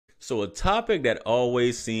So a topic that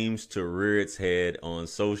always seems to rear its head on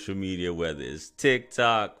social media, whether it's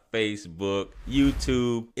TikTok, Facebook,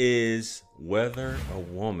 YouTube, is whether a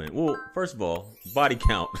woman, well, first of all, body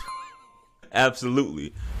count.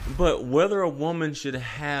 Absolutely. But whether a woman should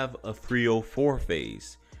have a 304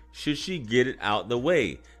 phase. Should she get it out the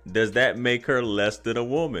way? Does that make her less than a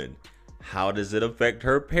woman? How does it affect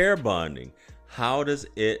her pair bonding? How does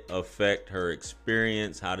it affect her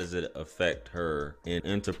experience? How does it affect her in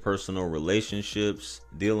interpersonal relationships,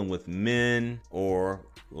 dealing with men, or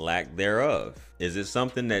lack thereof? Is it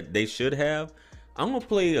something that they should have? I'm going to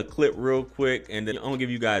play a clip real quick, and then I'm going to give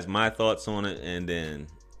you guys my thoughts on it, and then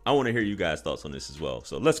I want to hear you guys' thoughts on this as well.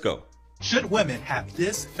 So let's go. Should women have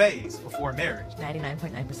this phase before marriage?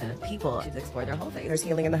 99.9% of people should explore their whole phase. There's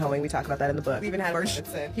healing in the hoeing. We talk about that in the book. We even had versions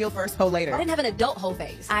that said, heal first, hoe later. I didn't have an adult whole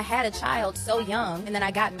phase. I had a child so young, and then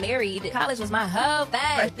I got married. College was my whole thing.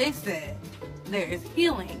 But they said there is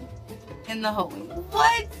healing in the hoeing.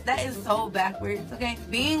 What? That is so backwards, okay?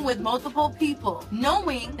 Being with multiple people,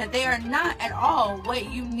 knowing that they are not at all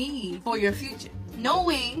what you need for your future.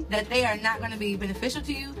 Knowing that they are not going to be beneficial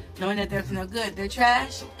to you, knowing that they're no good, they're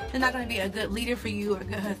trash, they're not going to be a good leader for you or a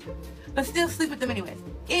good husband, but still sleep with them anyways.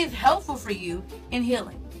 It is helpful for you in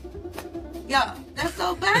healing. Y'all, that's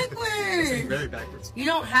so backwards. It's very backwards. You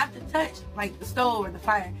don't have to touch like the stove or the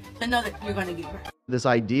fire to know that you're going to get burned. This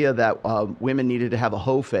idea that women needed to have a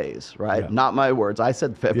hoe phase, right? Yeah. Not my words. I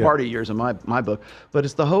said party years in my book, but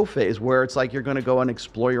it's the hoe phase where it's like you're going to go and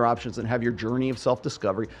explore your options and have your journey of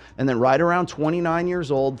self-discovery. And then right around 29 years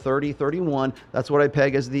old, 30, 31, that's what I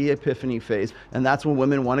peg as the epiphany phase. And that's when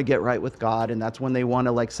women want to get right with God. And that's when they want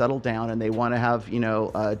to like settle down and they want to have, you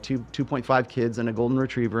know, 2.5 kids and a golden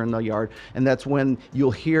retriever in the yard. And that's when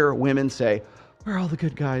you'll hear women say, we're all the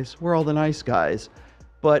good guys. We're all the nice guys.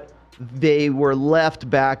 But they were left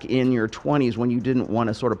back in your 20s when you didn't want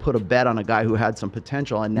to sort of put a bet on a guy who had some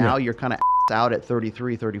potential. And now you're kind of out at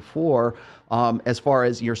 33, 34, as far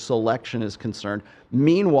as your selection is concerned.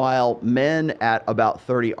 Meanwhile, men at about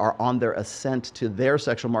 30 are on their ascent to their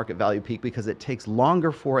sexual market value peak because it takes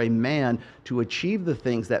longer for a man to achieve the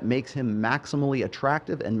things that makes him maximally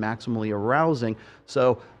attractive and maximally arousing.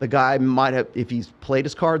 So the guy might have, if he's played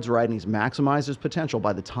his cards right and he's maximized his potential,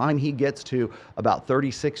 by the time he gets to about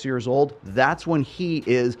 36 years old, that's when he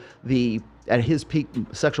is at his peak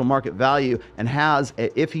sexual market value and has,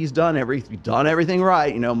 if he's done everything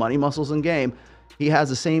right, you know, money, muscles, and game, he has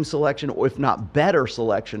the same selection, or if not better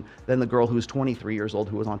selection, than the girl who's 23 years old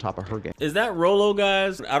who was on top of her game. Is that Rolo,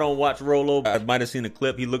 guys? I don't watch Rolo. I might have seen a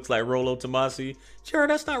clip. He looks like Rolo Tomasi. Sure,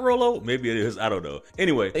 that's not Rolo. Maybe it is. I don't know.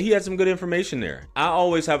 Anyway, he had some good information there. I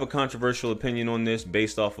always have a controversial opinion on this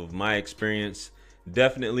based off of my experience.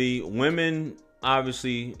 Definitely women,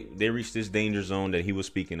 obviously, they reached this danger zone that he was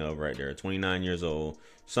speaking of right there, 29 years old.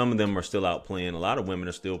 Some of them are still out playing. A lot of women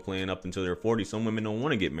are still playing up until they're 40. Some women don't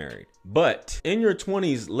want to get married. But in your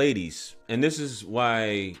 20s, ladies, and this is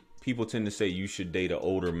why people tend to say you should date an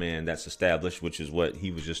older man that's established, which is what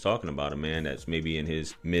he was just talking about, a man that's maybe in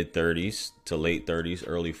his mid 30s to late 30s,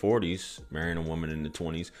 early 40s, marrying a woman in the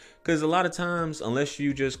 20s. Because a lot of times, unless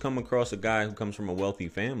you just come across a guy who comes from a wealthy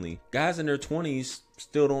family, guys in their 20s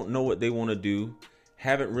still don't know what they want to do,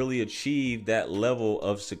 haven't really achieved that level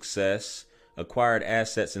of success, acquired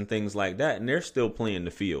assets and things like that, and they're still playing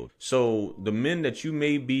the field. So the men that you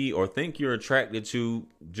may be or think you're attracted to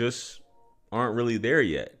just aren't really there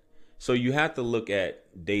yet. So you have to look at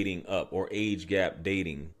dating up or age gap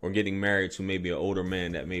dating or getting married to maybe an older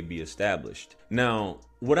man that may be established. Now,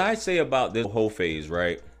 what I say about this whole phase,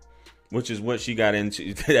 right, which is what she got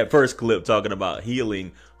into that first clip talking about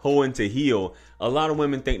healing, hoeing to heal. A lot of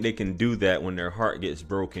women think they can do that when their heart gets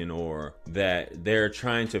broken or that they're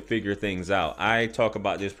trying to figure things out. I talk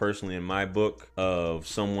about this personally in my book of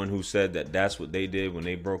someone who said that that's what they did when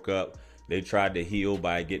they broke up. They tried to heal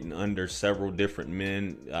by getting under several different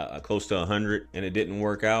men, close to 100, and it didn't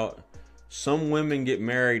work out. Some women get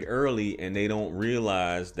married early and they don't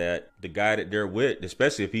realize that the guy that they're with,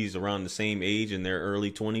 especially if he's around the same age in their early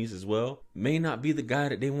 20s as well, may not be the guy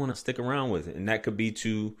that they want to stick around with. And that could be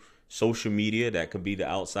to social media, that could be to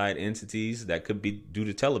outside entities, that could be due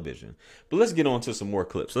to television. But let's get on to some more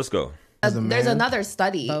clips. Let's go. There's another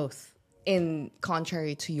study, Both. in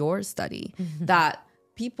contrary to your study, that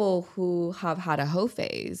people who have had a hoe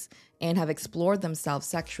phase and have explored themselves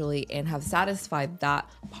sexually and have satisfied that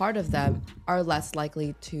part of them are less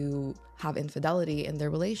likely to have infidelity in their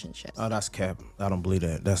relationships. Oh, that's cap. I don't believe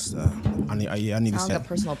that. That's I need to Sounds see. like a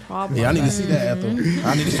personal problem. Yeah, I need to see that after.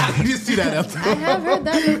 I need to see that after. I have heard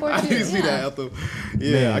that before too. I need to see that after.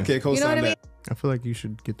 Yeah, I can't co-sign You know what I mean? that. I feel like you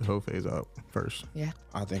should get the whole phase out first. Yeah.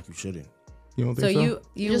 I think you shouldn't. You don't So think so?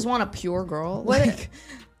 you just want a pure girl? What- Like,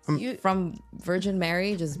 you from Virgin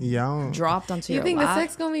Mary just Yeah, I don't- dropped onto You your think lap? the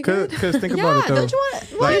sex gonna be good? Cause think Yeah, about it though. don't you want?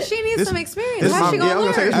 Why Like, she needs this- some experience? This How's my- she gonna I was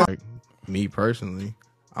learn? say, it's like, me personally,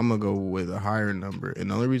 I'm gonna go with a higher number,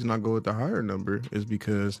 and the only reason I go with the higher number is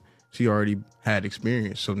because she already had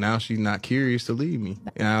experience. So now she's not curious to leave me.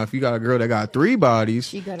 Now, if you got a girl that got 3 bodies,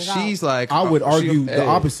 she's like, I would argue hey, the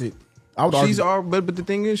opposite. I would She's argue. already, but the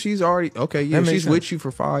thing is, she's already okay. Yeah, That makes she's sense. with you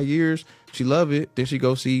for 5 years. She love it. Then she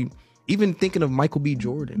go see. Even thinking of Michael B.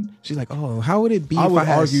 Jordan, she's like, "Oh, how would it be I if would I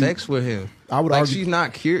had argue- sex with him?" I would like, argue- she's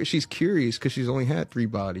not curious. She's curious because she's only had 3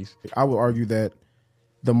 bodies. I would argue that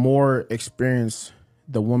the more experience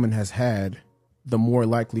the woman has had, the more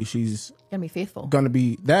likely she's Gonna be faithful. gonna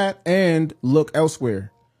be that and look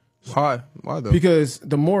elsewhere. Why? Why though? Because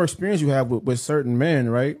the more experience you have with certain men,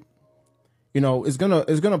 right? You know, it's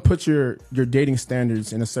gonna put your dating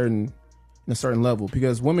standards in a certain level.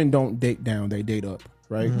 Because women don't date down; they date up,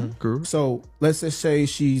 right? True. So let's just say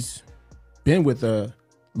she's been with a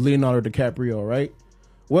Leonardo DiCaprio, right?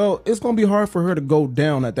 Well, it's gonna be hard for her to go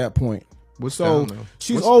down at that point. What's So down, though?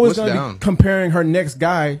 she's What's- always what's gonna down? be comparing her next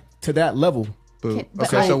guy to that level. But,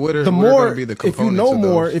 but okay, so what are The what are more, gonna be the if you components know of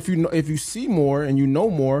more, those? if you see more and you know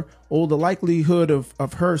more, the likelihood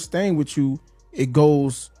of her staying with you, it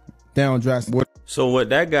goes down drastically. So what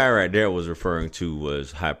that guy right there was referring to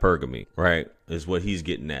was hypergamy, right? Is what he's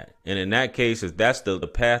getting at. And in that case, if that's the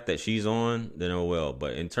path that she's on, then oh well.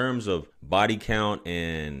 But in terms of body count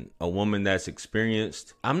and a woman that's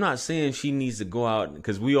experienced, I'm not saying she needs to go out,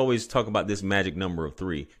 because we always talk about this magic number of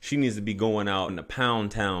 3. She needs to be going out in a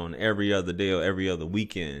pound town every other day or every other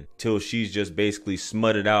weekend till she's just basically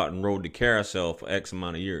smutted out and rode the carousel for X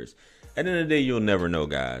amount of years. At the end of the day, you'll never know,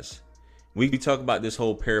 guys. We talk about this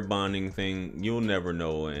whole pair bonding thing. You'll never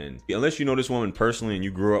know. And unless you know this woman personally and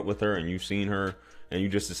you grew up with her and you've seen her and you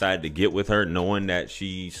just decided to get with her knowing that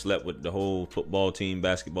she slept with the whole football team,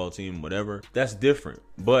 basketball team, whatever, that's different.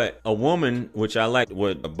 But a woman, which I like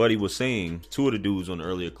what a buddy was saying, 2 of the dudes on the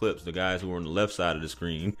earlier clips, the guys who were on the left side of the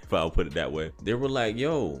screen, if I'll put it that way, they were like,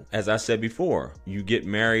 yo, as I said before, you get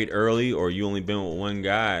married early or you only been with one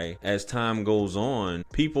guy. As time goes on,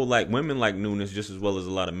 people like women like newness just as well as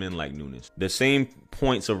a lot of men like newness. The same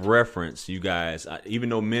points of reference, you guys, even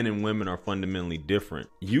though men and women are fundamentally different,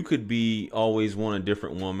 you could be always want a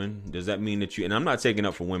different woman. Does that mean that you, and I'm not taking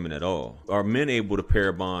up for women at all, are men able to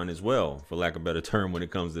pair bond as well, for lack of a better term, when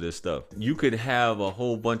it comes to this stuff? You could have a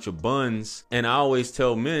whole bunch of buns, and I always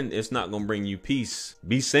tell men it's not gonna bring you peace.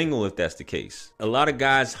 Be single if that's the case. A lot of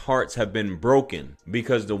guys' hearts have been broken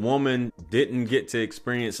because the woman didn't get to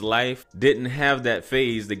experience life, didn't have that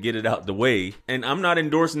phase to get it out the way. And I'm not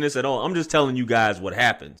endorsing this at all. I'm just telling you guys what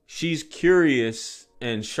happened. She's curious,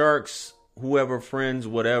 and sharks, whoever, friends,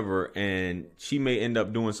 whatever, and she may end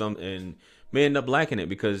up doing something and may end up liking it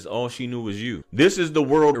because all she knew was you. This is the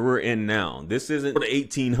world we're in now. This isn't the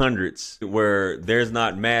 1800s where there's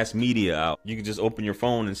not mass media out. You can just open your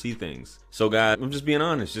phone and see things. So guys, I'm just being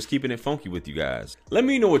honest, just keeping it funky with you guys. Let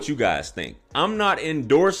me know what you guys think. I'm not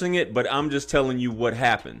endorsing it, but I'm just telling you what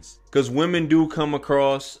happens. Because women do come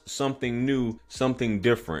across something new, something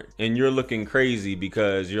different. And you're looking crazy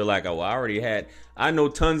because you're like, oh, I already had. I know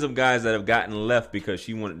tons of guys that have gotten left because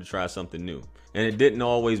she wanted to try something new. And it didn't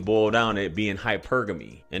always boil down to it being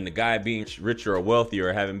hypergamy. And the guy being richer or wealthier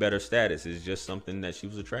or having better status is just something that she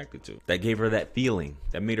was attracted to. That gave her that feeling.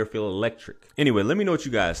 That made her feel electric. Anyway, let me know what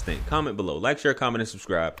you guys think. Comment below. Like, share, comment, and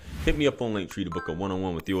subscribe. Hit me up on Linktree to book a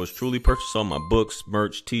one-on-one with yours truly. Purchase all my books,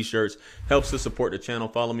 merch, t-shirts. Helps to support the channel.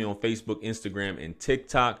 Follow me on Facebook, Instagram, and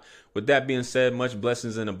TikTok. With that being said, much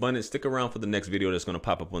blessings and abundance. Stick around for the next video that's going to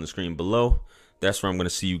pop up on the screen below. That's where I'm going to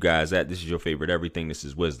see you guys at. This is your favorite everything. This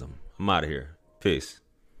is Wisdom. I'm out of here. Peace.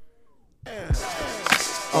 Yeah.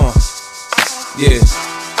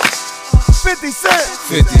 50 Cent.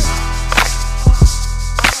 50.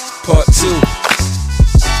 Part 2.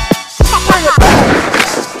 Bring it back.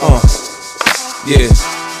 Yeah.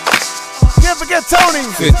 Can't forget Tony.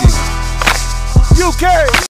 50. UK.